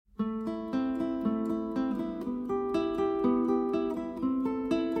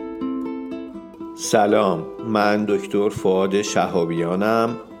سلام، من دکتر فؤاد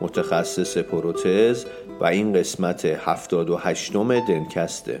شهابیانم، متخصص پروتز و این قسمت 78م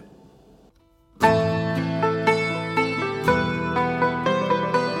دنتکسته.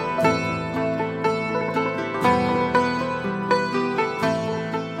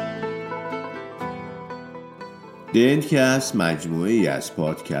 دنتکست مجموعه‌ای از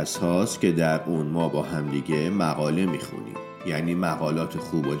پادکست هاست که در اون ما با همدیگه مقاله میخونیم، یعنی مقالات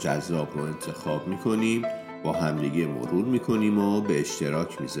خوب و جذاب رو انتخاب میکنیم، با همدیگه مرور میکنیم و به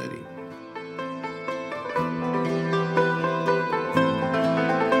اشتراک میذاریم.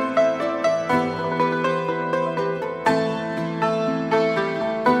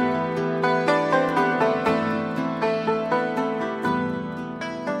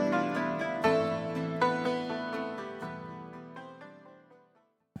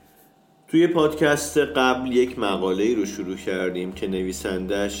 توی پادکست قبل یک مقاله‌ای رو شروع کردیم که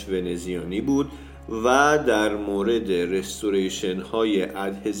نویسندش ونزیانی بود و در مورد رستوریشن های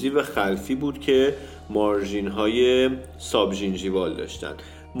ادهزیو خلفی بود که مارژین های سابژینژیوال داشتن.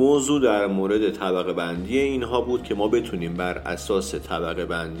 موضوع در مورد طبقه بندی اینها بود که ما بتونیم بر اساس طبقه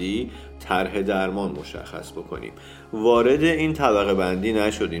بندی طرح درمان مشخص بکنیم. وارد این طبقه بندی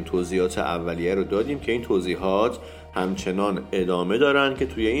نشدیم، توضیحات اولیه رو دادیم که این توضیحات همچنان ادامه دارن که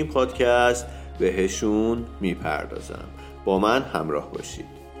توی این پادکست بهشون میپردازم. با من همراه باشید.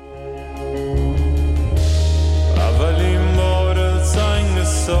 اولین بار زنگ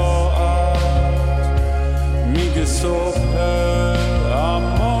ساعت میگه صبح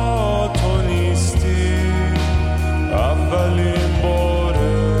اما تو نیستی. اولین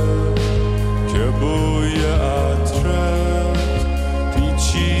باره که بوی عطرت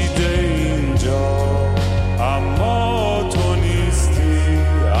پیچیده اینجا اما تو نیستی.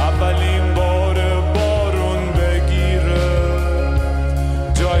 اولین باره بارون بگیره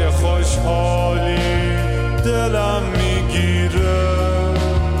جای خوشحالی دلم میگیره.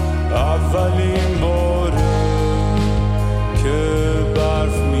 اولین باره که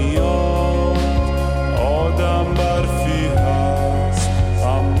برف میاد آدم برفی هست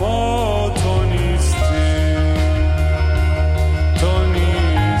اما تو نیستی. تو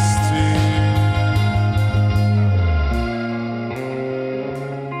نیستی.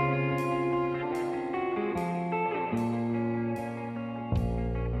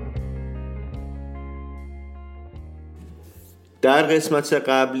 در قسمت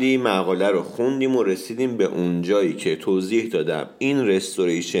قبلی مقاله رو خوندیم و رسیدیم به اون جایی که توضیح دادم این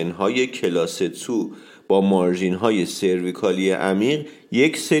رستوریشن های کلاس 2 با مارژین های سرویکالی عمیق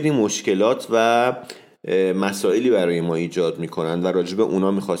یک سری مشکلات و مسائلی برای ما ایجاد میکنن و راجع به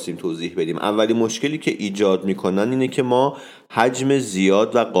اونا میخواستیم توضیح بدیم. اولی مشکلی که ایجاد میکنن اینه که ما حجم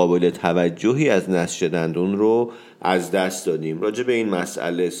زیاد و قابل توجهی از نسج دندون رو از دست دادیم. راجع به این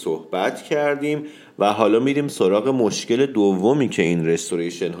مسئله صحبت کردیم و حالا میریم سراغ مشکل دومی که این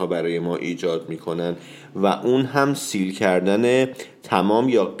رستوریشن ها برای ما ایجاد میکنن و اون هم سیل کردن تمام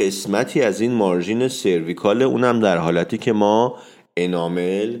یا قسمتی از این مارژین سرویکال، اونم در حالتی که ما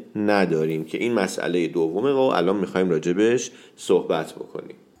انامل نداریم، که این مسئله دومه و الان میخوایم راجبش صحبت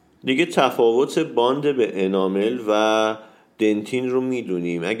بکنیم. دیگه تفاوت باند به انامل و دنتین رو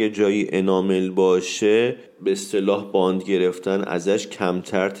میدونیم. اگه جایی انامل باشه به اصطلاح باند گرفتن ازش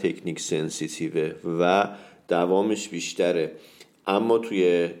کمتر تکنیک سنسیتیوه و دوامش بیشتره، اما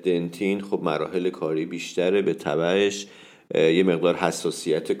توی دنتین خب مراحل کاری بیشتره، به تبعش یه مقدار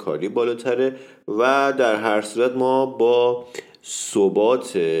حساسیت کاری بالاتره و در هر صورت ما با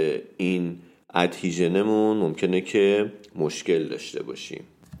ثبات این ادهیژنمون ممکنه که مشکل داشته باشیم.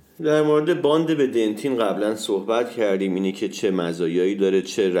 در مورد باند به دنتین قبلا صحبت کردیم، اینی که چه مزایایی داره،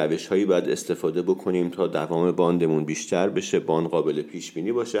 چه روش‌هایی باید استفاده بکنیم تا دوام باندمون بیشتر بشه، باند قابل پیش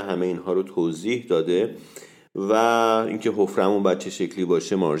بینی باشه. همه اینها رو توضیح داده و اینکه حفرمون باید چه شکلی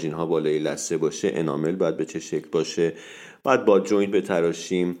باشه، مارژین ها بالای لثه باشه، انامل باید به چه شکل باشه، باید با جوینت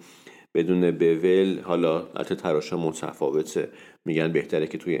بتراشیم بدون بول. حالا البته تراش ها متفاوته، میگن بهتره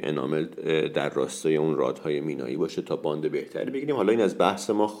که توی انامل در راستای اون رادهای مینایی باشه تا باند بهتری بگیریم. حالا این از بحث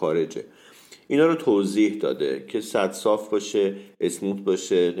ما خارجه. اینا رو توضیح داده که سطح صاف باشه، اسموت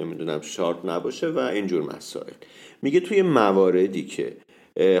باشه، نمیدونم شارپ نباشه و اینجور مسائل. میگه توی مواردی که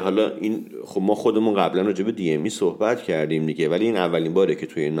حالا این خب ما خودمون قبلا راجع به دی ام ای صحبت کردیم دیگه، ولی این اولین باره که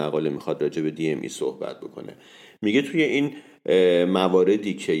توی این مقاله میخواد راجع به دی ام ای صحبت بکنه. میگه توی این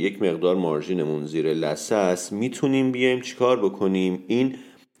مواردی که یک مقدار مارژینمون زیر لثه است، میتونیم بیایم چیکار بکنیم؟ این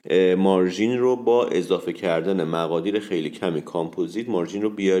مارژین رو با اضافه کردن مقادیر خیلی کمی کامپوزیت مارژین رو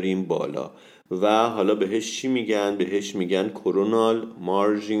بیاریم بالا و حالا بهش چی میگن؟ بهش میگن کورونال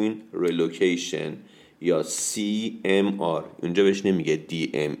مارژین ریلوکیشن یا CMR. اونجا بهش نمیگه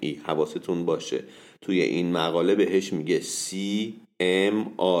DME، حواستون باشه توی این مقاله بهش میگه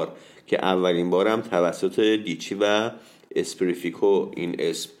CMR که اولین بارم توسط دیچی و اسپریفیکو این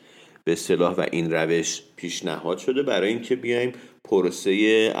اسم به اصطلاح و این روش پیشنهاد شده برای اینکه بیایم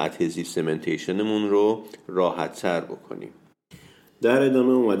پروسه ادهزیو سمنتیشنمون رو راحت‌تر بکنیم. در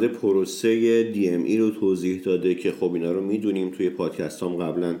ادامه اومده پروسه DME رو توضیح داده که خب اینا رو میدونیم، توی پادکست هم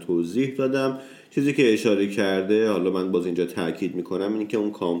قبلا توضیح دادم. چیزی که اشاره کرده، حالا من باز اینجا تاکید میکنم، اینه که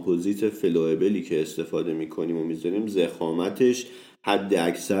اون کامپوزیت فلوئبلی که استفاده میکنیم و میذاریم زخامتش حد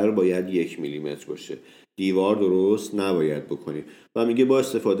اکثر باید 1 میلیمتر باشه، دیوار درست نباید بکنیم و میگه با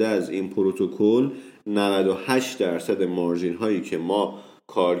استفاده از این پروتکل 98% مارژین هایی که ما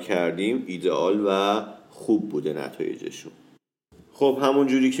کار کردیم ایدئال و خوب بوده نتایجشون. خب همون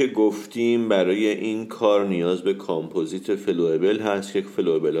جوری که گفتیم برای این کار نیاز به کامپوزیت فلوئبل هست که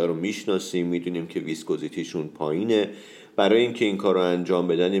فلوئبل ها رو میشناسیم، میدونیم که ویسکوزیتیشون پایینه. برای اینکه این کار رو انجام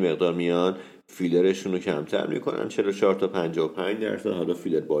بدن این مقدار میان فیلرشون رو کمتر میکنن 44 تا 55%. حالا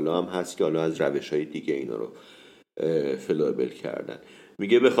فیلر بالا هم هست که حالا از روش های دیگه اینا رو فلوئبل کردن.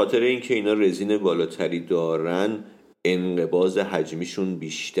 میگه به خاطر اینکه اینا رزین بالاتری دارن انقباض حجمیشون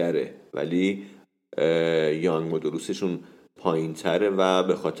بیشتره ولی یانگ مودولوسشون پایین تره و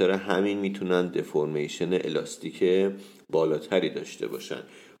به خاطر همین میتونن دفورمیشن الاستیک بالاتری داشته باشن.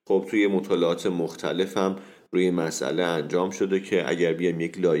 خب توی مطالعات مختلف هم روی مسئله انجام شده که اگر بیایم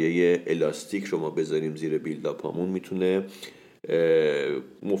یک لایه الاستیک رو ما بذاریم زیر بیلداپامون میتونه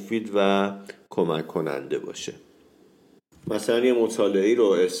مفید و کمک کننده باشه. مثلا یه مطالعه‌ای رو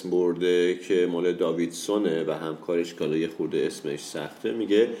اسم برده که مال داویدسونه و همکارش که یه خورده اسمش سخته.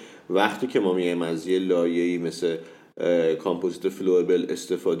 میگه وقتی که ما میایم از یه لایه‌ای مثل کامپوزیت فلوئبل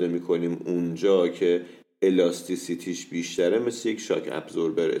استفاده میکنیم اونجا که الاستیسیتیش بیشتره، مثل یک شاک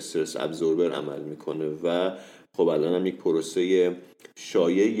ابزوربر، استرس ابزوربر عمل میکنه و خب الان هم یک پروسه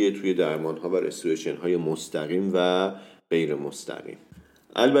شایعی توی درمان ها و رستوریشن های مستقیم و غیر مستقیم.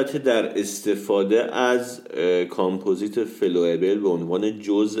 البته در استفاده از کامپوزیت فلوئبل به عنوان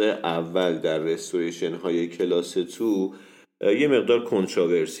جزء اول در رستوریشن های کلاس 2 یه مقدار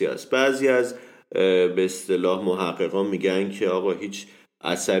کنتراورسی است. بعضی از به اصطلاح محققان میگن که آقا هیچ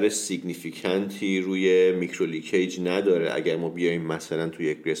اثر سیگنیفیکنتی روی میکرولیکیج نداره اگر ما بیایم مثلا توی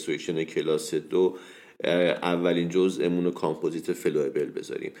یک رستوریشن کلاس 2 اولین جزءمون رو کامپوزیت فلوئبل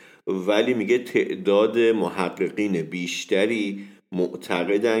بذاریم، ولی میگه تعداد محققین بیشتری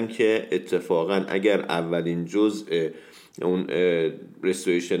معتقدن که اتفاقا اگر اولین جزء اون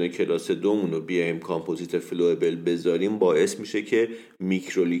رستوریشن کلاس 2 مون رو بیایم کامپوزیت فلوئبل بذاریم باعث میشه که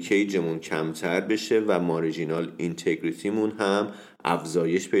میکرولیکیجمون کمتر بشه و مارجینال اینتگریتیمون هم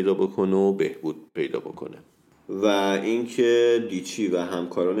افزایش پیدا بکنه و بهبود پیدا بکنه. و اینکه دیچی و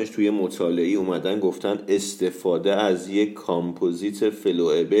همکارانش توی مطالعه‌ای اومدن گفتن استفاده از یک کامپوزیت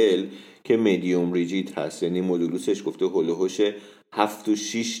فلوئبل که مدیوم ریجید هست، یعنی مدولوسش گفته هولوهوش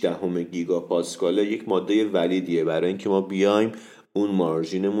 7.6 گیگا پاسکاله، یک ماده ولیدیه برای اینکه ما بیایم اون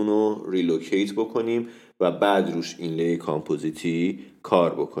مارژینمون رو ریلوکیت بکنیم و بعد روش این لی کامپوزیتی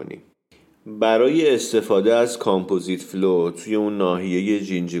کار بکنیم. برای استفاده از کامپوزیت فلو توی اون ناحیه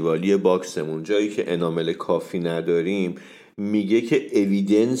جینجیوالی باکسمون، جایی که انامل کافی نداریم، میگه که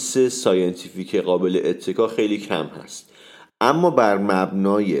اویدنس ساینتیفیک قابل اتکا خیلی کم هست، اما بر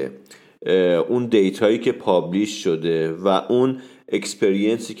مبنای اون دیتایی که پابلیش شده و اون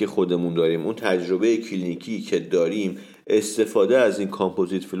اکسپریانسی که خودمون داریم، اون تجربه کلینیکی که داریم، استفاده از این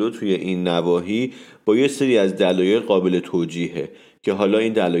کامپوزیت فلو توی این نواحی با یه سری از دلایل قابل توجیهه که حالا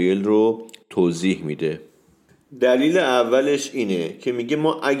این دلایل رو توضیح میده. دلیل اولش اینه که میگه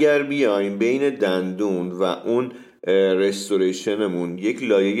ما اگر بیایم بین دندون و اون رستوریشنمون یک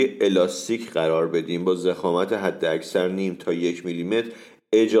لایه الاستیک قرار بدیم با ضخامت حد اکثر 0.5 تا 1 میلیمتر،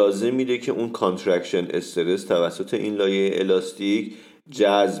 اجازه میده که اون کانترکشن استرس توسط این لایه الاستیک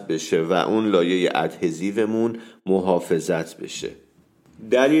جذب بشه و اون لایه ادهزیومون محافظت بشه.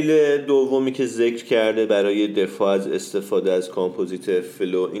 دلیل دومی که ذکر کرده برای دفاع از استفاده از کامپوزیت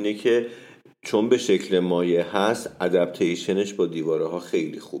فلو اینه که چون به شکل مایع هست ادپتیشنش با دیواره ها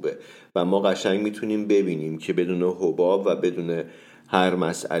خیلی خوبه و ما قشنگ میتونیم ببینیم که بدون حباب و بدون هر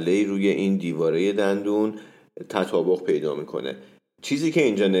مسئله روی این دیواره دندون تطابق پیدا میکنه. چیزی که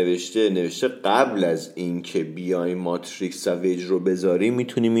اینجا نوشته قبل از این که بیایم ماتریکس و ویج رو بذاریم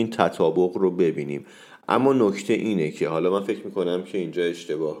میتونیم این تطابق رو ببینیم، اما نکته اینه که حالا من فکر میکنم که اینجا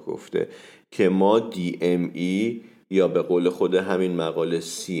اشتباه گفته که ما DME یا به قول خود همین مقاله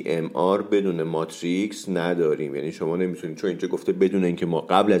CMR بدون ماتریکس نداریم. یعنی شما نمیتونید، چون اینجا گفته بدون اینکه ما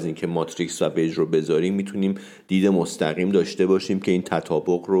قبل از اینکه ماتریکس و بژ رو بذاریم میتونیم دید مستقیم داشته باشیم که این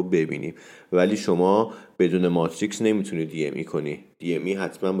تطابق رو ببینیم، ولی شما بدون ماتریکس نمیتونید DME کنی. DME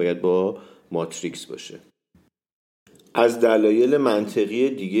حتما باید با ماتریکس باشه. از دلایل منطقی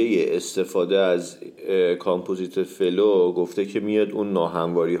دیگه استفاده از کامپوزیت فلو گفته که میاد اون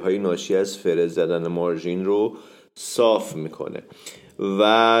ناهمواری های ناشی از فرز زدن مارژین رو صاف میکنه.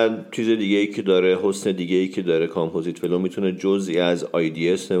 و چیز دیگه ای که داره، حسن دیگه ای که داره کامپوزیت فلو، میتونه جزئی از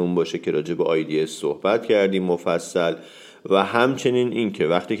IDS همون باشه که راجع به IDS صحبت کردیم مفصل. و همچنین این که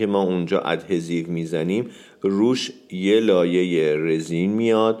وقتی که ما اونجا ادهزیو میزنیم روش یه لایه رزین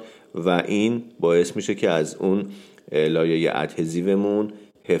میاد و این باعث میشه که از اون لایه ادهزیومون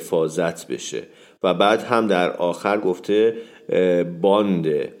حفاظت بشه. و بعد هم در آخر گفته باند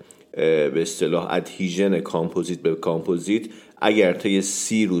به اصطلاح ادهیژن کامپوزیت به کامپوزیت اگر طی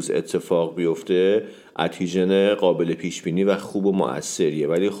 30 روز اتفاق بیفته ادهیژن قابل پیش بینی و خوب و مؤثریه.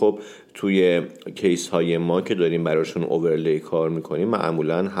 ولی خب توی کیس های ما که داریم براشون اوورلی کار میکنیم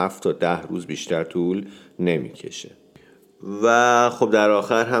معمولا 7 تا 10 روز بیشتر طول نمیکشه. و خب در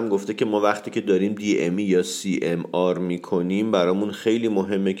آخر هم گفته که ما وقتی که داریم DME یا CMR میکنیم برامون خیلی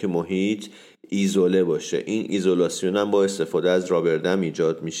مهمه که محیط ایزوله باشه. این ایزولاسیون هم با استفاده از رابردم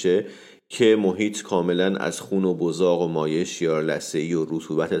ایجاد میشه که محیط کاملا از خون و بزاق و مایع شیار لثه‌ای و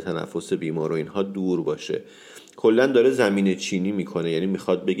رطوبت تنفس بیمار و اینها دور باشه. کلا داره زمین چینی میکنه، یعنی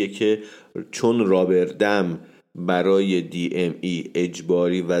میخواد بگه که چون رابردم برای DME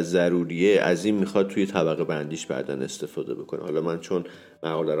اجباری و ضروریه، از این میخواد توی طبقه بندیش بعدن استفاده بکنه. حالا من چون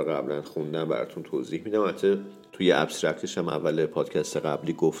مقاله رو قبلا خوندم براتون توضیح میدم، حتی توی ابسترکتش هم اول پادکست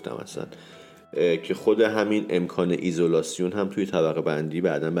قبلی گفتم اصلا که خود همین امکان ایزولاسیون هم توی طبقه بندی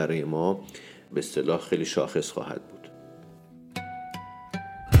بعدن برای ما به اصطلاح خیلی شاخص خواهد بود.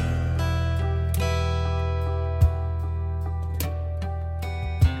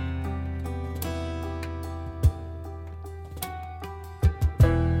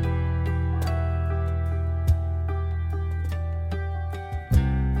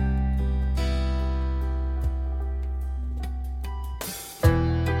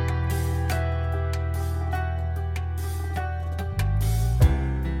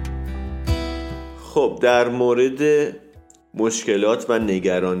 خب در مورد مشکلات و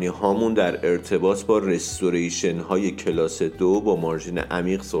نگرانی هامون در ارتباط با رستوریشن های کلاس 2 با مارژین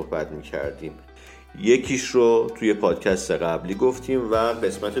عمیق صحبت می کردیم. یکیش رو توی پادکست قبلی گفتیم و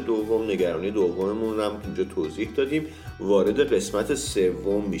قسمت دوم، نگرانی دوممون رو هم اینجا توضیح دادیم. وارد قسمت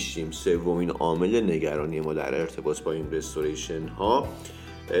سوم میشیم. سومین عامل نگرانی ما در ارتباط با این رستوریشن ها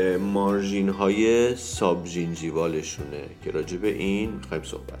مارژین های ساب ژینژیوالشونه که راجع به این میخوایم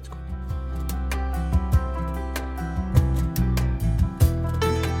صحبت کنیم.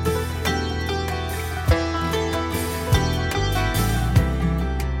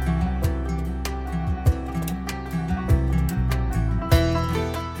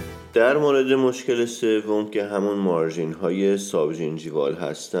 در مورد مشکل سوم که همون مارژین های ساب ژینژیوال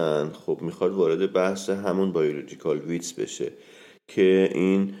هستن، خب میخواد وارد بحث همون بایولوژیکال ویتس بشه که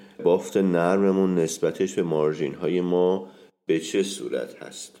این بافت نرممون نسبتش به مارژین های ما به چه صورت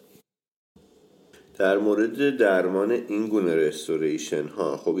هست. در مورد درمان این گونه رستوریشن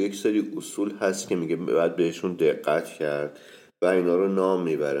ها خب یک سری اصول هست که میگه باید بهشون دقت کرد و اینا رو نام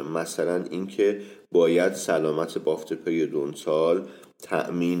میبره. مثلا اینکه باید سلامت بافت پریودونتال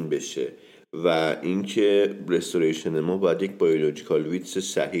تأمین بشه و اینکه رستوریشن ما باید یک بایولوژیکال ویتس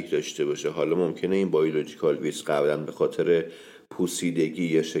صحیح داشته باشه. حالا ممکنه این بایولوژیکال ویتس قبلا به خاطر پوسیدگی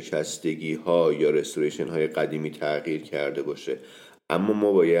یا شکستگی ها یا رستوریشن های قدیمی تغییر کرده باشه، اما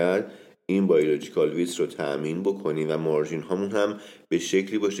ما باید این بایولوژیکال ویتس رو تأمین بکنیم و مارژین هامون هم به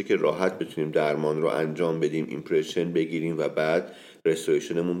شکلی باشه که راحت بتونیم درمان رو انجام بدیم، ایمپرشن بگیریم و بعد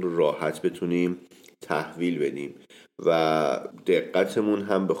رستوریشنمون رو راحت بتونیم تحویل بدیم. و دقتمون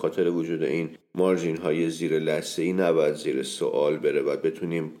هم به خاطر وجود این مارژین های زیر لثه‌ای نباید زیر سوال بره و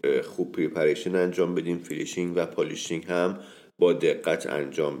بتونیم خوب پریپریشن انجام بدیم. فینیشینگ و پالیشینگ هم با دقت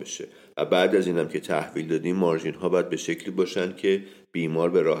انجام بشه و بعد از اینم که تحویل دادیم مارژین ها باید به شکلی باشن که بیمار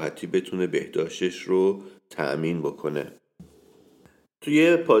به راحتی بتونه بهداشتش رو تأمین بکنه.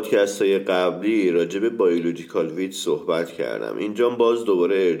 توی پادکست های قبلی راجع به بایولوژیکال ویتس صحبت کردم. اینجا باز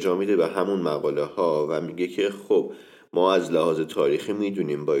دوباره ارجاع میده به همون مقاله ها و میگه که خب ما از لحاظ تاریخی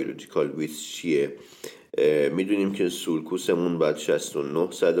میدونیم بایولوژیکال ویتس چیه. میدونیم که سولکوسمون باید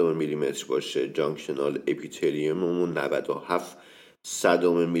 69 صدم میلیمتر باشه، جانکشنال اپیتلیوممون 97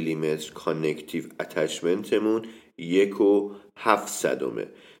 صدم میلیمتر، کانکتیو اتچمنتمون 1.7 صدمه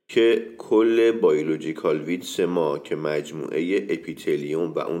که کل بایولوژیکال ویدث ما که مجموعه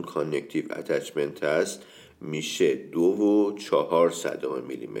اپیتلیوم و اون کانکتیو اتچمنت هست میشه 2.4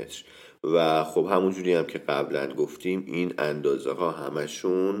 میلیمتر و خب همونجوری هم که قبلا گفتیم این اندازه ها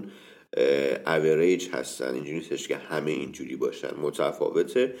همشون اوریج هستن، اینجوری نیستش که همه اینجوری باشن،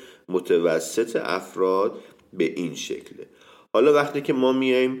 متفاوته. متوسط افراد به این شکله. حالا وقتی که ما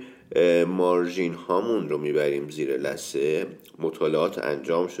میایم مارژین هامون رو میبریم زیر لثه، مطالعات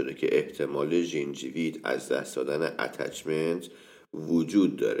انجام شده که احتمال ژینجیویت از دست دادن اتچمنت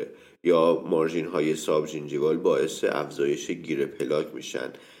وجود داره یا مارژین های ساب ژینجیوال باعث افزایش گیر پلاک میشن،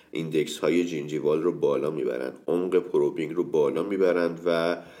 ایندکس های ژینجیوال رو بالا میبرن، عمق پروبینگ رو بالا میبرن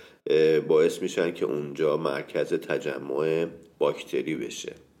و باعث میشن که اونجا مرکز تجمع باکتری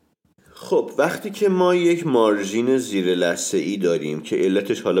بشه. خب وقتی که ما یک مارژین زیر لثه‌ای داریم که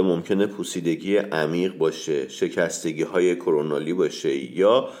علتش حالا ممکنه پوسیدگی عمیق باشه، شکستگی های کرونالی باشه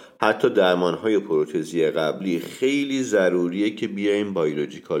یا حتی درمان های پروتزی قبلی، خیلی ضروریه که بیایم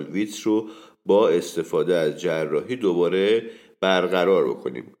بایولوژیکال ویدث رو با استفاده از جراحی دوباره برقرار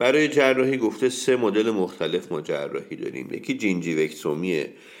بکنیم. برای جراحی گفته 3 مدل مختلف ما جراحی داریم. یکی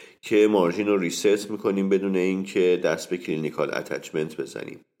جینجیوکتومیه که مارژین رو ریست میکنیم بدون اینکه دست به کلینیکال اتچمنت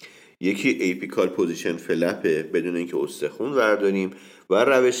بزنیم. یکی ایپیکال پوزیشن فلپه بدون اینکه استخون ورداریم و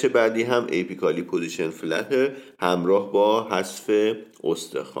روش بعدی هم ایپیکالی پوزیشن فلپه همراه با حذف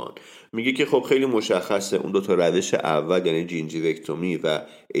استخوان. میگه که خب خیلی مشخصه اون دو تا روش اول یعنی جینجیوکتومی و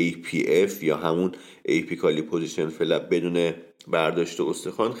APF یا همون ایپیکالی پوزیشن فلپ بدون برداشت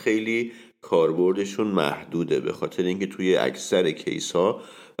استخوان خیلی کاربردشون محدوده، به خاطر اینکه توی اکثر کیس ها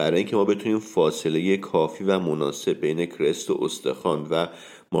برای اینکه ما بتونیم فاصله کافی و مناسب بین کرست و استخوان و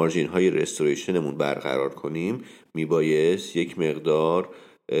مارژین های رستوریشنمون برقرار کنیم میبایست یک مقدار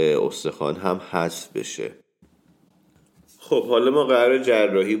استخوان هم حذف بشه. خب حالا ما قرار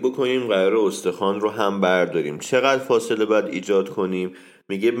جراحی بکنیم، قرار استخوان رو هم برداریم. چقدر فاصله باید ایجاد کنیم؟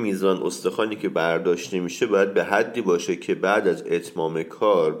 میگه میزان استخوانی که برداشته میشه باید به حدی باشه که بعد از اتمام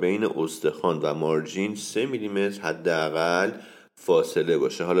کار بین استخوان و مارژین 3 میلیمتر حداقل فاصله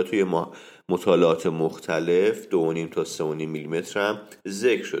باشه. حالا توی مطالعات مختلف 2.5 تا 3.5 میلیمتر هم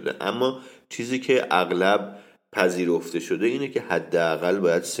ذکر شده، اما چیزی که اغلب پذیرفته شده اینه که حداقل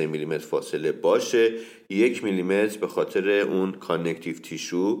باید 3 میلیمتر فاصله باشه. 1 میلیمتر به خاطر اون کانکتیو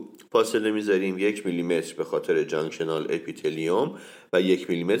تیشو فاصله میذاریم، 1 میلیمتر به خاطر جانکشنال اپیتلیوم و 1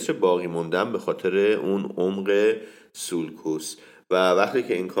 میلیمتر باقی موندن به خاطر اون عمق سولکوس. و وقتی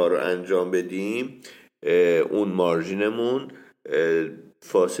که این کار رو انجام بدیم اون مارژینمون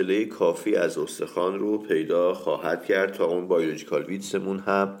فاصله کافی از استخوان رو پیدا خواهد کرد تا اون بایولوژیکال ویدثمون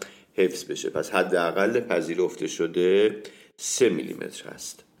هم حفظ بشه. پس حداقل پذیرفته شده 3 میلیمتر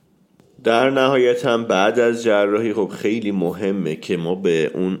هست. در نهایت هم بعد از جراحی خب خیلی مهمه که ما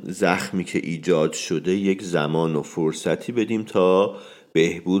به اون زخمی که ایجاد شده یک زمان و فرصتی بدیم تا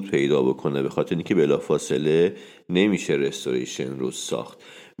بهبود پیدا بکنه، به خاطر اینکه بلافاصله نمیشه رستوریشن رو ساخت.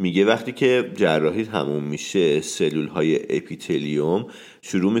 میگه وقتی که جراحی تموم میشه سلول های اپیتلیوم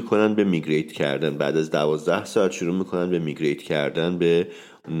شروع میکنن به میگریت کردن، بعد از 12 ساعت شروع میکنن به میگریت کردن به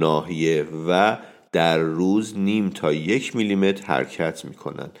ناحیه و در روز 0.5 تا 1 میلیمتر حرکت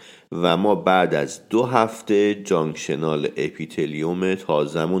میکنن و ما بعد از 2 هفته جانکشنال اپیتلیوم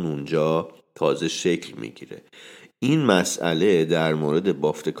تازمون اونجا تازه شکل میگیره. این مسئله در مورد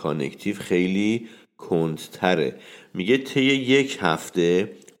بافت کانکتیو خیلی کندتره. میگه طی 1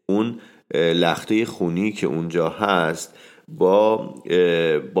 هفته اون لخته خونی که اونجا هست با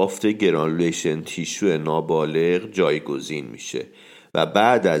بافت گرانولیشن تیشو نابالغ جایگزین میشه و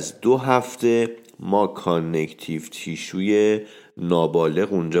بعد از 2 هفته ما کانکتیو تیشوی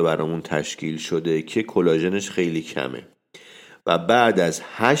نابالغ اونجا برامون تشکیل شده که کلاژنش خیلی کمه و بعد از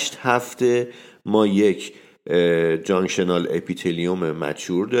 8 هفته ما یک جانکشنال اپیتلیوم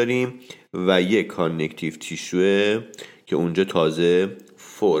مچور داریم و یک کانکتیو تیشو که اونجا تازه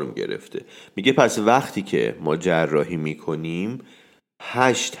فرم گرفته. میگه پس وقتی که ما جراحی میکنیم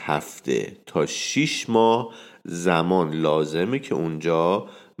 8 هفته تا 6 ماه زمان لازمه که اونجا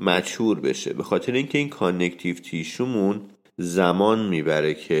مچور بشه، به خاطر اینکه این کانکتیو تیشومون زمان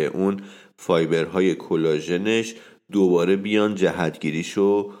میبره که اون فایبرهای کلاژنش دوباره بیان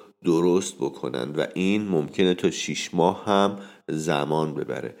جهتگیریشو درست بکنن و این ممکنه تا 6 ماه هم زمان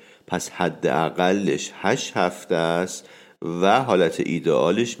ببره. پس حداقلش 8 هفته است و حالت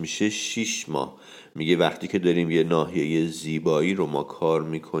ایدئالش میشه 6 ماه. میگه وقتی که داریم یه ناحیه زیبایی رو ما کار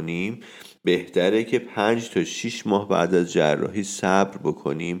میکنیم بهتره که 5 تا 6 ماه بعد از جراحی صبر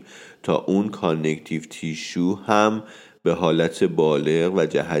بکنیم تا اون کانکتیو تیشو هم به حالت بالغ و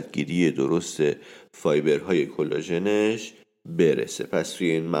جهتگیری درست فایبرهای کلاژنش برسه. پس توی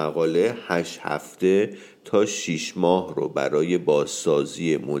این مقاله 8 هفته تا 6 ماه رو برای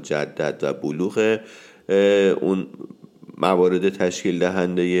بازسازی مجدد و بلوغ اون موارد تشکیل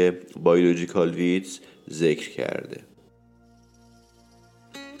دهنده بایولوژیکال ویتس ذکر کرده.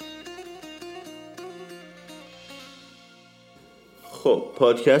 خب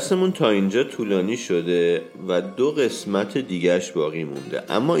پادکستمون تا اینجا طولانی شده و 2 قسمت دیگهش باقی مونده،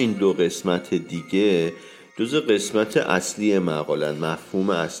 اما این 2 قسمت دیگه جزء قسمت اصلی مقاله، مفهوم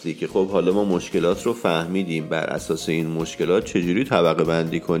اصلی که خب حالا ما مشکلات رو فهمیدیم، بر اساس این مشکلات چجوری طبقه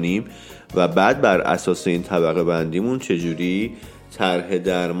بندی کنیم و بعد بر اساس این طبقه بندیمون چجوری طرح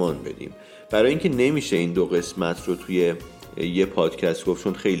درمان بدیم. برای اینکه نمیشه این 2 قسمت رو توی یه پادکست گفت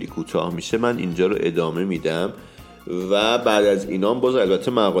چون خیلی کوتاه میشه، من اینجا رو ادامه میدم و بعد از اینام باز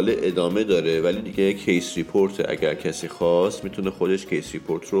البته مقاله ادامه داره ولی دیگه کیس ریپورت، اگر کسی خواست میتونه خودش کیس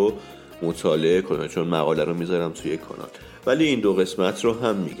ریپورت رو مطالعه کنه چون مقاله رو میذارم توی کانال. ولی این 2 قسمت رو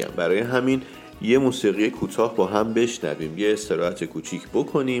هم میگم، برای همین یه موسیقی کوتاه با هم بشنویم، یه استراحت کوچیک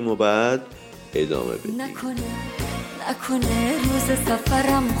بکنیم و بعد ادامه بدیم. نکنه روز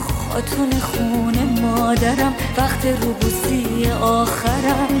سفرم خاتون خونه مادرم، وقت روبوسی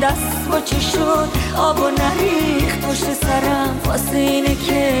آخرم، دست با چی شد آب و نریخ پشت سرم، واسه اینه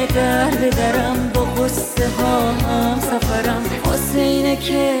که در بدرم با قصه ها هم سفرم، واسه اینه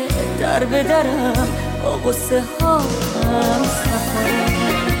که در بدرم با قصه ها هم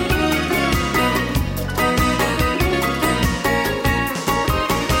سفرم.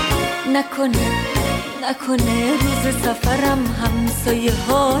 نکنه روز سفرم همسایه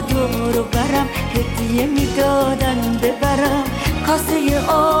ها دور و برم، هدیه میدادن ببرم، کاسه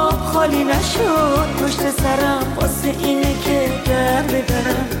آب خالی نشد پشت سرم، واسه اینه که در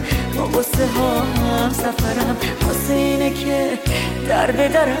بدرم با قصه ها هم سفرم، واسه اینه که در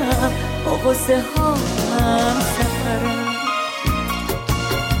بدرم با قصه ها هم سفرم.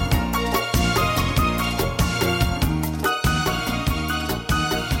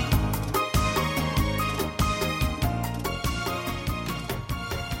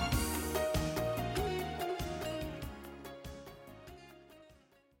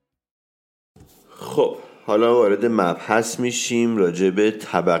 خب حالا وارد مبحث میشیم، راجع به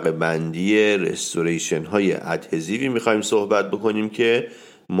طبقه بندی رستوریشن های ادهزیوی میخوایم صحبت بکنیم که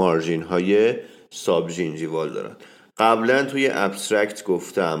مارژین های ساب ژینژیوال دارن. قبلا توی ابسترکت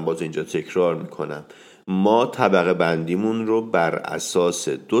گفتم، باز اینجا تکرار میکنم، ما طبقه بندیمون رو بر اساس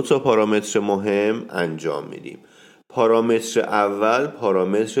 2 پارامتر مهم انجام میدیم. پارامتر اول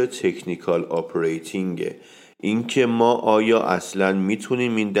پارامتر تکنیکال آپریتینگه، اینکه ما آیا اصلا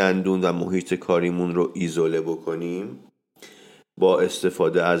میتونیم این دندون و محیط کاریمون رو ایزوله بکنیم با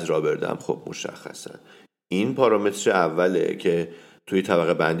استفاده از رابردم. خب مشخصا این پارامتر اوله که توی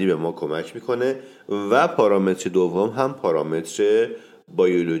طبقه بندی به ما کمک میکنه و پارامتر دوم هم پارامتر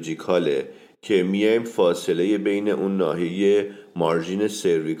بیولوژیکاله که میایم فاصله بین اون ناحیه مارژین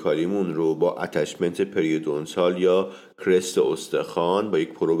سرویکالیمون رو با اتچمنت پریودونتال یا کرست استخوان با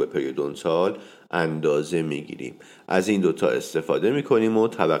یک پروب پریودونتال اندازه میگیریم. از این 2 استفاده میکنیم و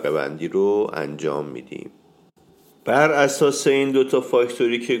طبقه بندی رو انجام میدیم. بر اساس این 2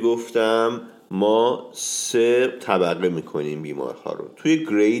 فاکتوری که گفتم ما 3 طبقه میکنیم بیمارها رو. توی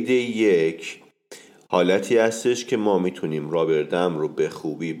گرید 1 حالتی هستش که ما میتونیم رابردم رو به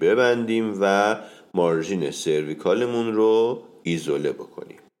خوبی ببندیم و مارژین سرویکالمون رو ایزوله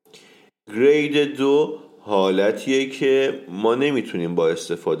بکنیم. گرید 2 حالتیه که ما نمیتونیم با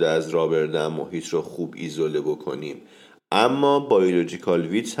استفاده از رابردم محیط رو خوب ایزوله بکنیم، اما بیولوژیکال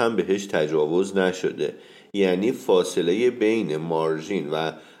ویتس هم بهش تجاوز نشده، یعنی فاصله بین مارژین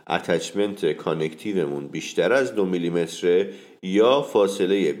و اتچمنت کانکتیومون بیشتر از 2 میلیمتره یا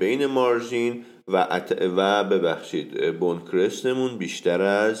فاصله بین مارژین و بون کرستمون بیشتر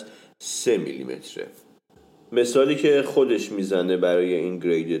از 3 میلیمتره. مثالی که خودش میزنه برای این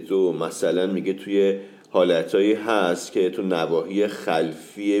گرید 2 مثلا میگه توی حالتایی هست که تو نواحی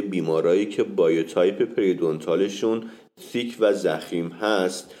خلفی بیمارایی که بایوتایپ پریودونتالشون تیک و ضخیم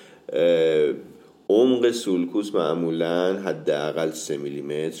هست، عمق سولکوس معمولاً حداقل 3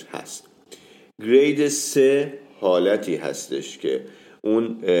 میلیمتر هست. گرید 3 حالتی هستش که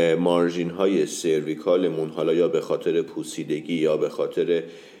اون مارژین های سرویکالمون حالا یا به خاطر پوسیدگی یا به خاطر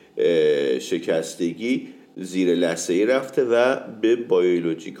شکستگی زیر لثه‌ای رفته و به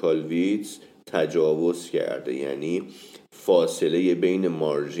بیولوژیکال ویتس تجاوز کرده، یعنی فاصله بین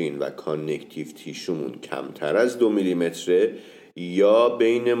مارژین و کانکتیو تیشومون کمتر از 2 میلیمتره یا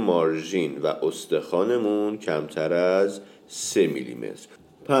بین مارژین و استخوانمون کمتر از 3 میلیمتر.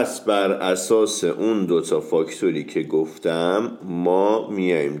 پس بر اساس اون 2 فاکتوری که گفتم ما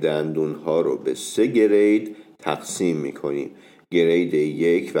میایم دندونها رو به 3 گرید تقسیم میکنیم. گرید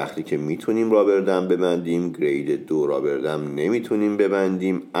 1 وقتی که میتونیم رابردم ببندیم، گرید 2 رابردم نمیتونیم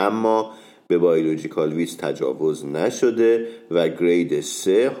ببندیم اما به بایولوژیکال ویتس تجاوز نشده و گرید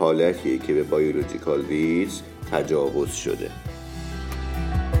 3 حالتیه که به بایولوژیکال ویتس تجاوز شده.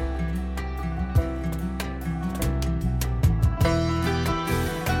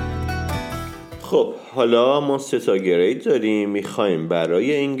 خب حالا ما 3 گرید داریم، میخوایم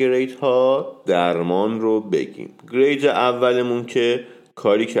برای این گرید ها درمان رو بگیم. گرید اولمون که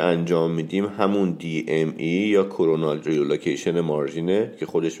کاری که انجام میدیم همون DME یا کورونال ریلوکیشن مارژینه که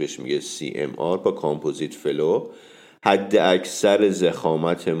خودش بهش میگه CMR با کامپوزیت فلو. حد اکثر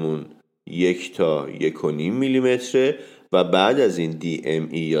ضخامتمون 1 تا 1.5 میلیمتره و بعد از این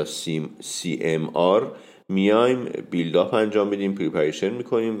DME یا CMR میایم بیلداپ انجام بدیم، پریپریشن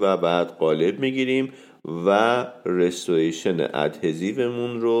میکنیم و بعد قالب میگیریم و رستوریشن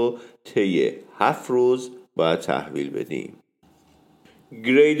ادهزیومون رو طی 7 روز باید تحویل بدیم.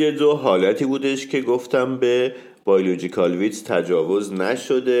 گرید 2 حالتی بودش که گفتم به بایولوژیکال ویتس تجاوز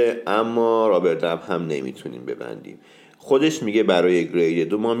نشده اما رابردم هم نمیتونیم ببندیم. خودش میگه برای گرید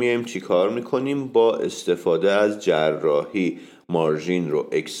 2 ما میایم چی کار میکنیم؟ با استفاده از جراحی مارژین رو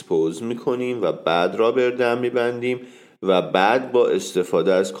اکسپوز میکنیم و بعد رابردم میبندیم و بعد با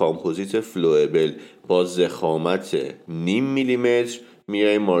استفاده از کامپوزیت فلوئبل با ضخامت 0.5 میلیمتر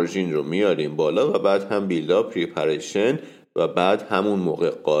میایم مارژین رو میاریم بالا و بعد هم بیلداپ پریپریشن و بعد همون موقع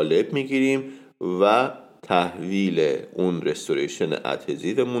قالب میگیریم و تحویل اون رستوریشن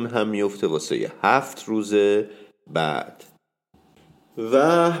ادهزیومون هم میفته واسه 7 روز بعد.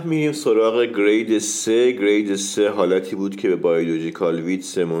 و میریم سراغ گرید 3. گرید 3 حالتی بود که به بایولوژیکال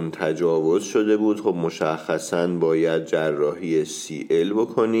ویتسمون تجاوز شده بود. خب مشخصاً باید جراحی CL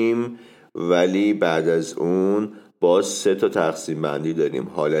بکنیم ولی بعد از اون باز 3 تا تقسیم بندی داریم.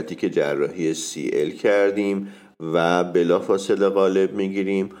 حالتی که جراحی CL کردیم و بلافاصله قالب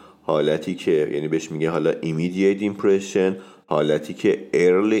میگیریم، حالتی که یعنی بهش میگه حالا immediate impression، حالتی که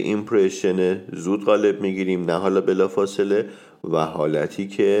early impression زود قالب میگیریم نه حالا بلافاصله، و حالتی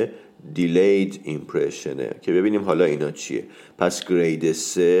که delayed impression که ببینیم حالا اینا چیه. پس گرید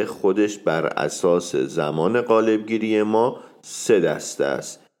 3 خودش بر اساس زمان قالب گیری ما 3 دسته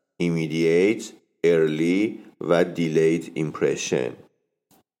است: immediate، early و delayed impression.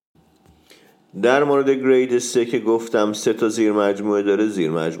 در مورد گرید 3 که گفتم 3 تا زیر مجموعه داره، زیر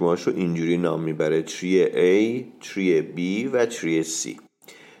مجموعه‌شو اینجوری نام میبره: تری A، تری B و تری C.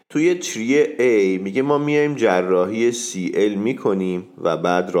 توی تری A میگه ما میایم جراحی CL میکنیم و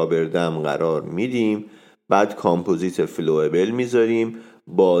بعد رابردم قرار میدیم، بعد کامپوزیت فلوئبل میذاریم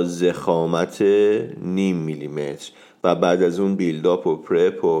با ضخامت 0.5 میلیمتر و بعد از اون بیلداپ و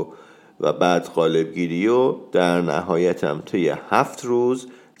پرپ و بعد قالبگیری و در نهایت هم طی 7 روز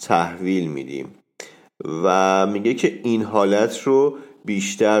تحویل میدیم. و میگه که این حالت رو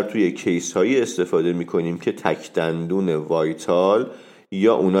بیشتر توی کیس هایی استفاده میکنیم که تک دندون وایتال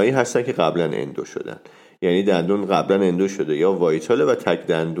یا اونایی هستن که قبلا اندو شدن، یعنی دندون قبلا اندو شده یا وایتاله و تک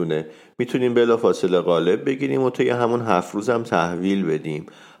دندونه، میتونیم بلافاصله قالب بگیریم و توی همون 7 روز هم تحویل بدیم.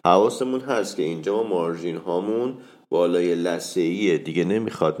 حواسمون هست که اینجا ما مارژین هامون بالای لثه‌ایه دیگه،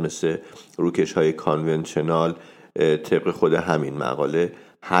 نمیخواد مثل روکش های کانونشنال طبق خود همین مقاله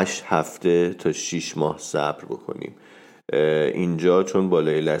 8 هفته تا 6 ماه صبر بکنیم. اینجا چون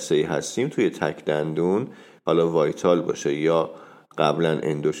بالای لثه‌ای هستیم توی تک دندون، حالا وایتال باشه یا قبلا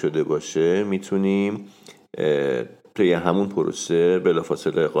اندو شده باشه، میتونیم طی همون پروسه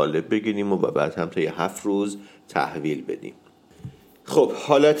بلافاصله قالب بگیریم و بعد هم طی 7 روز تحویل بدیم. خب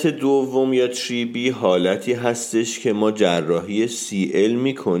حالت دوم یا تری بی حالتی هستش که ما جراحی CL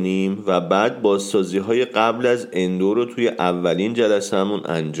میکنیم و بعد بازسازی های قبل از اندو رو توی اولین جلسه همون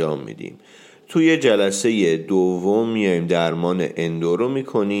انجام میدیم. توی جلسه دوم میایم درمان اندو رو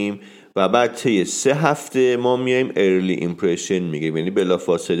میکنیم و بعد طی 3 هفته ما میایم ارلی ایمپرشن میگیریم، یعنی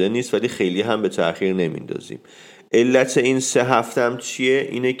بلافاصله نیست ولی خیلی هم به تأخیر نمیندازیم. علت این 3 هفته هم چیه؟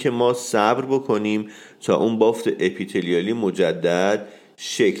 اینه که ما صبر بکنیم تا اون بافت اپیتلیالی مجدد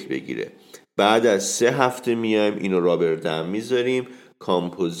شکل بگیره. بعد از 3 هفته میایم اینو رابردم میذاریم،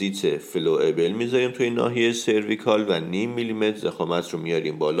 کامپوزیت فلوئبل میذاریم توی ناحیه سرویکال و 0.5 میلیمتر ضخامت رو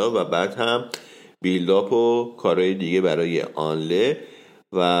میاریم بالا و بعد هم بیلداپ و کارهای دیگه برای آنله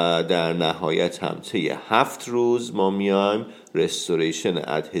و در نهایت هم طی 7 روز ما میایم رستوریشن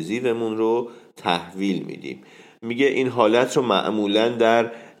ادهزیومون رو تحویل میدیم. میگه این حالت رو معمولاً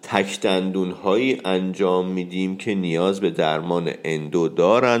در تک دندون‌هایی انجام میدیم که نیاز به درمان اندو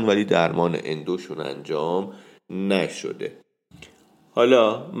دارن ولی درمان اندوشون انجام نشده.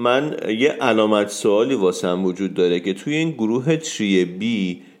 حالا من یه علامت سوالی واسم وجود داره که توی این گروه تری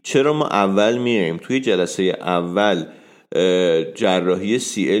بی چرا ما اول میایم توی جلسه اول جراحی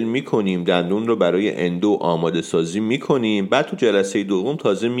CL میکنیم، دندون رو برای اندو آماده سازی میکنیم، بعد تو جلسه دوم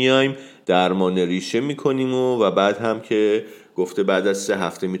تازه میایم درمان ریشه میکنیم و بعد هم که گفته بعد از 3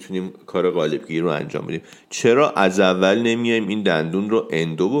 هفته میتونیم کار قالبگیری رو انجام بدیم. چرا از اول نمیایم این دندون رو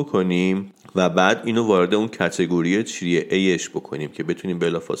اندو بکنیم و بعد اینو وارد اون کاتگوری تریه Aش بکنیم که بتونیم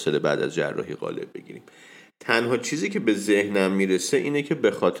بلافاصله بعد از جراحی قالب بگیریم؟ تنها چیزی که به ذهنم میرسه اینه که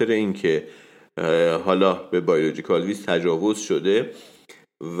به خاطر اینکه حالا به بایولوژیکال ویز تجاوز شده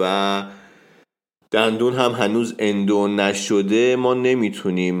و دندون هم هنوز اندو نشده، ما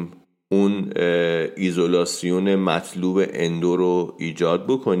نمیتونیم اون ایزولاسیون مطلوب اندو رو ایجاد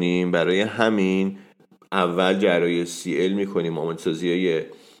بکنیم. برای همین اول جراحی CL میکنیم، آماده‌سازی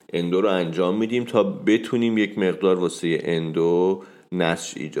اندو رو انجام میدیم تا بتونیم یک مقدار واسه اندو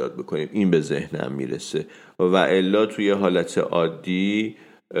نسج ایجاد بکنیم. این به ذهنم میرسه و الا توی حالت عادی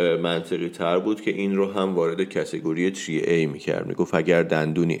منطقی تر بود که این رو هم وارد کاتگوری 3A میکرد، میگفت اگر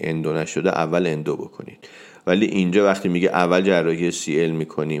دندونی اندو نشده اول اندو بکنید. ولی اینجا وقتی میگه اول جراحی CL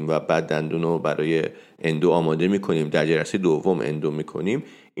میکنیم و بعد دندون رو برای اندو آماده میکنیم، در جلسه دوم اندو میکنیم،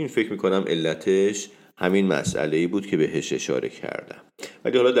 این فکر میکنم علتش همین مسئله‌ای بود که بهش اشاره کردم.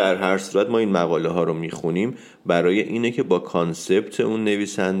 ولی حالا در هر صورت ما این مقاله ها رو میخونیم برای اینه که با کانسپت اون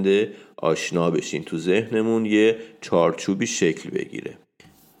نویسنده آشنا بشین، تو ذهنمون یه چارچوبی شکل بگیره.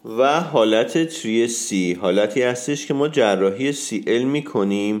 و حالت 3C حالتی هستش که ما جراحی CL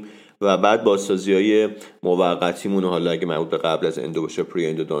میکنیم و بعد بازسازی‌های موقتیمون، حالا اگه مربوط به قبل از اندو باشه پری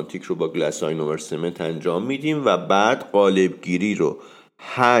اندودانتیک رو با گلاساینومر سمنت انجام میدیم و بعد قالبگیری رو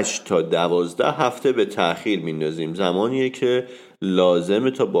 8 تا 12 هفته به تأخیر میندازیم، زمانیه که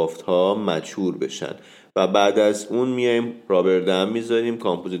لازمه تا بافت‌ها مچور بشن و بعد از اون میایم رابردم میذاریم،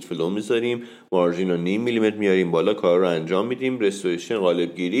 کامپوزیت فلو میذاریم، مارژین رو 0.5 میلیمتر میاریم بالا، کار رو انجام میدیم، رستوریشن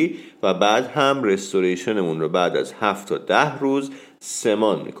قالبگیری و بعد هم رستوریشنمون رو بعد از 7 تا 10 روز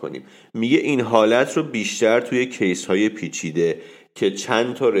سمان میکنیم. میگه این حالت رو بیشتر توی کیس های پیچیده که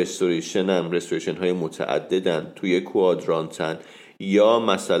چند تا رستوریشن های متعددن، توی کوادرانتن یا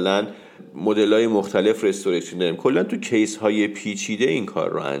مثلا مدل‌های مختلف رستوریشن داریم، کلا تو کیس های پیچیده این کار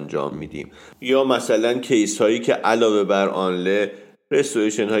رو انجام میدیم. یا مثلا کیس هایی که علاوه بر آنله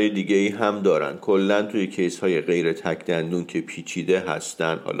رستوریشن های دیگه ای هم دارن، کلا توی کیس های غیر تک دندون که پیچیده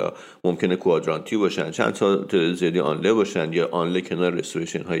هستن، حالا ممکنه کوادرانتی باشن، چند تا زیادی آنله باشن یا آنله کنار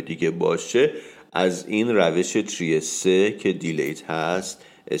رستوریشن های دیگه باشه، از این روش 3C که دیلیت هست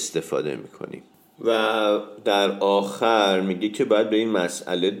استفاده میکنیم. و در آخر میگه که باید به این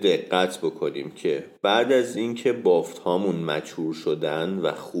مسئله دقت بکنیم که بعد از اینکه بافت هامون مچور شدن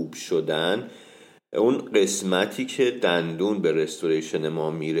و خوب شدن، اون قسمتی که دندون به رستوریشن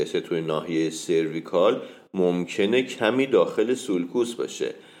ما میرسه توی ناحیه سرویکال ممکنه کمی داخل سولکوس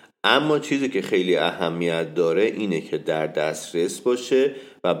باشه، اما چیزی که خیلی اهمیت داره اینه که در دسترس باشه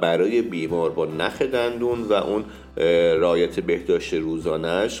و برای بیمار با نخ دندون و اون رعایت بهداشت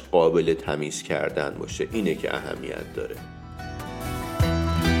روزانه‌اش قابل تمیز کردن باشه. اینه که اهمیت داره.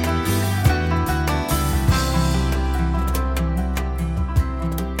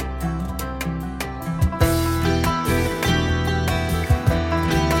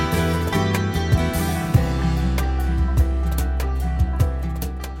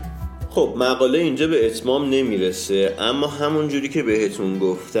 خب مقاله اینجا به اتمام نمیرسه، اما همون جوری که بهتون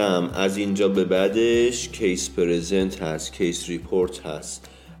گفتم از اینجا به بعدش کیس پرزنت هست، کیس ریپورت هست.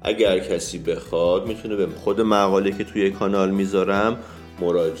 اگر کسی بخواد میتونه به خود مقاله که توی کانال میذارم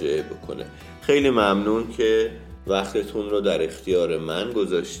مراجعه بکنه. خیلی ممنون که وقتتون رو در اختیار من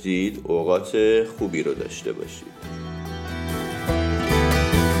گذاشتید. اوقات خوبی رو داشته باشید.